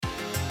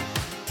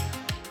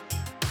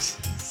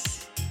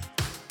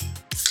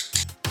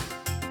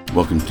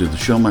Welcome to the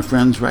show, my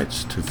friends.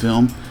 Rights to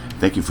Film.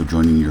 Thank you for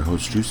joining your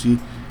host, Juicy,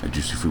 at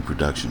Juicy Fruit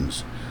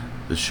Productions.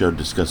 This show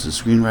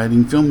discusses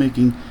screenwriting,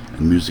 filmmaking,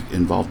 and music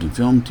involved in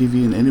film,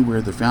 TV, and anywhere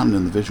they're found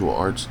in the visual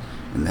arts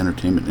and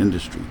entertainment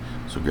industry.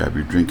 So grab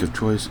your drink of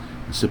choice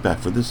and sit back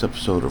for this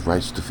episode of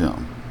Rights to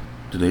Film.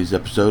 Today's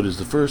episode is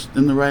the first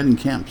in the Writing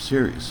Camp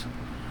series.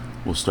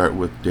 We'll start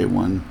with day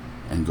 1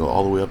 and go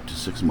all the way up to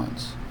 6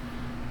 months.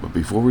 But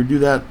before we do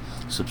that,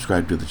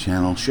 subscribe to the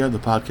channel, share the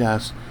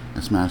podcast,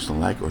 and smash the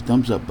like or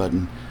thumbs up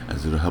button,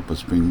 as it'll help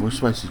us bring more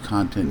spicy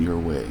content your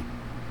way.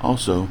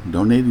 Also,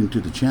 donating to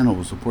the channel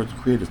will support the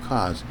creative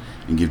cause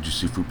and give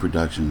Juicy Fruit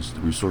Productions the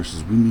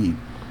resources we need.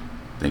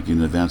 Thank you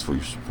in advance for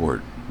your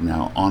support.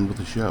 Now on with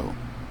the show.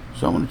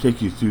 So I want to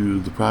take you through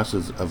the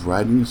process of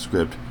writing a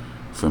script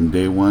from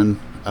day 1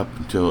 up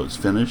until it's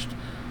finished,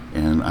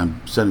 and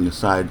I'm setting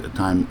aside a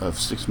time of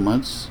 6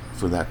 months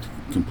for that to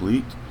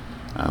complete.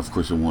 Of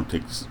course, it won't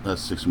take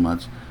 6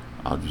 months.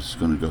 I'm just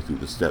going to go through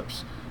the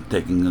steps,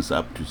 taking us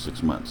up to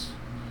 6 months.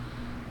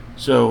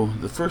 So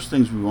the first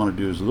things we want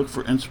to do is look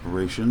for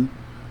inspiration,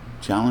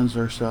 challenge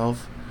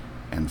ourselves,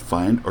 and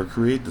find or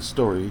create the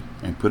story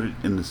and put it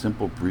in a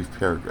simple, brief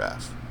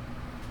paragraph.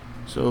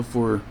 So if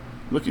we're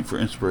looking for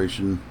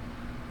inspiration,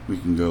 we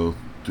can go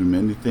through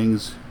many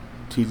things: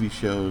 TV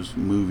shows,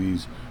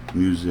 movies,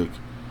 music,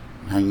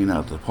 hanging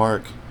out at the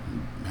park,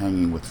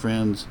 hanging with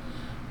friends,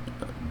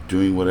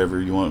 doing whatever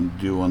you want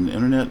to do on the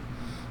internet.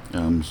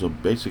 So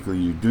basically,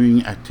 you're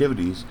doing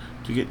activities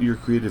to get your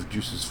creative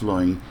juices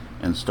flowing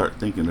and start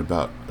thinking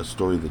about a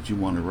story that you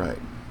want to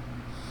write.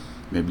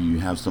 Maybe you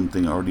have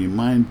something already in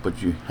mind,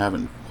 but you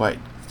haven't quite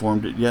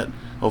formed it yet.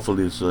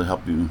 Hopefully this will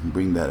help you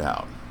bring that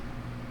out.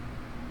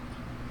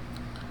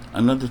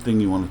 Another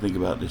thing you want to think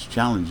about is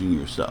challenging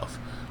yourself.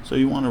 So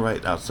you want to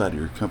write outside of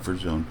your comfort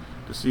zone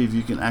to see if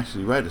you can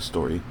actually write a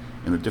story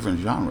in a different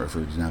genre.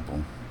 For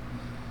example,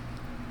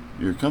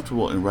 you're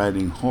comfortable in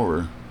writing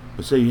horror,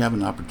 but say you have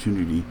an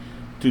opportunity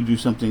to do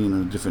something in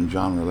a different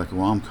genre like a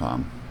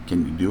rom-com.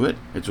 Can you do it?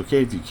 It's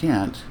okay if you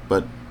can't,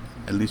 but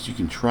at least you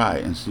can try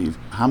and see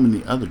how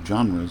many other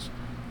genres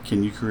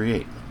can you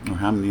create, or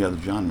how many other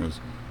genres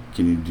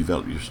can you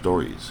develop your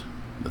stories.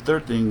 The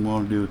third thing you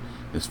want to do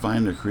is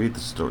find or create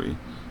the story.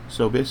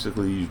 So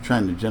basically, you're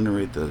trying to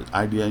generate the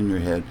idea in your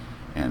head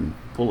and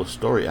pull a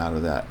story out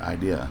of that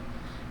idea,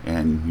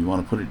 and you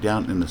want to put it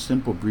down in a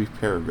simple, brief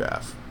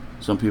paragraph.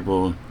 Some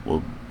people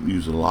will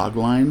use a log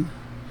line,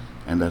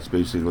 and that's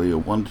basically a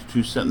 1 to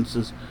 2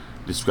 sentences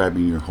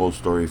describing your whole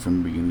story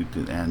from beginning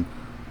to end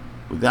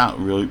without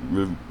really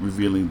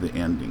revealing the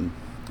ending.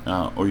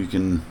 Or you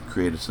can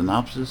create a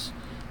synopsis,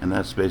 and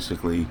that's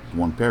basically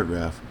 1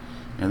 paragraph,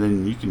 and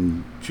then you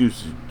can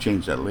choose to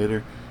change that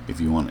later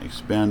if you want to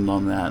expand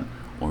on that,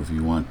 or if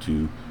you want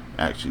to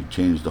actually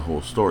change the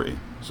whole story.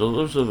 So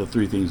those are the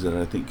 3 things that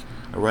I think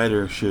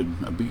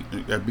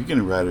a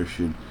beginner writer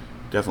should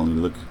definitely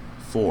look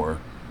for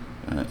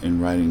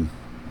in writing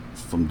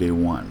from day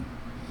 1.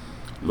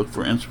 Look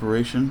for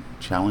inspiration,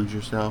 challenge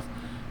yourself,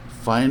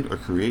 find or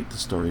create the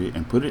story,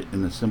 and put it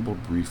in a simple,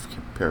 brief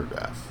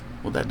paragraph.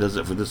 Well, that does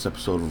it for this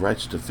episode of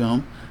Rights to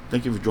Film.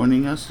 Thank you for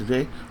joining us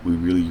today. We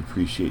really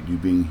appreciate you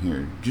being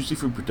here. Juicy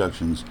Fruit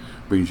Productions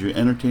brings you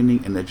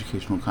entertaining and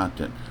educational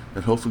content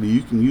that hopefully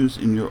you can use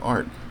in your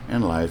art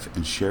and life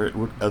and share it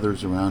with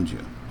others around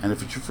you. And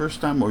if it's your first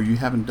time or you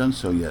haven't done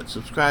so yet,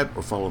 subscribe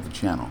or follow the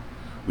channel.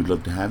 We'd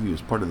love to have you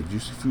as part of the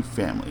Juicy Fruit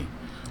family.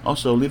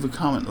 Also, leave a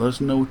comment. Let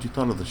us know what you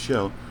thought of the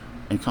show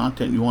and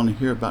content you want to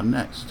hear about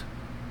next.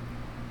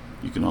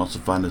 You can also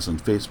find us on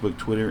Facebook,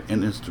 Twitter,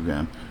 and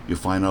Instagram. You'll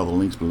find all the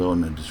links below in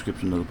the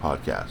description of the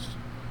podcast.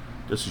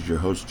 This is your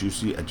host,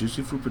 Juicy, at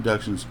Juicy Fruit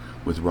Productions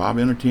with Rob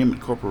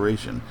Entertainment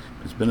Corporation.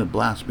 It's been a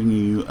blast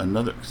bringing you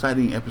another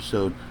exciting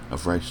episode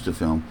of Rights to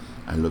Film.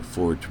 I look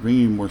forward to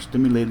bringing you more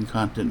stimulating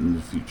content in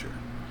the future.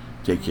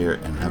 Take care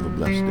and have a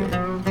blessed day.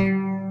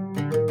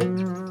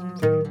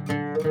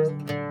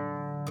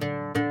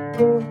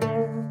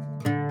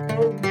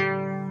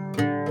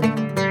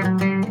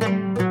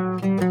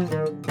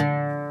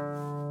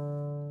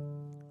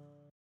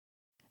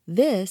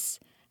 This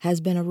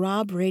has been a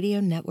Rob Radio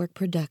Network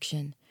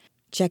production.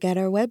 Check out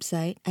our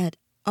website at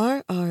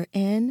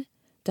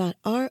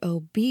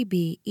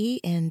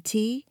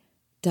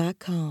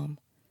rrn.robbent.com.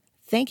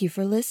 Thank you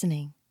for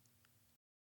listening.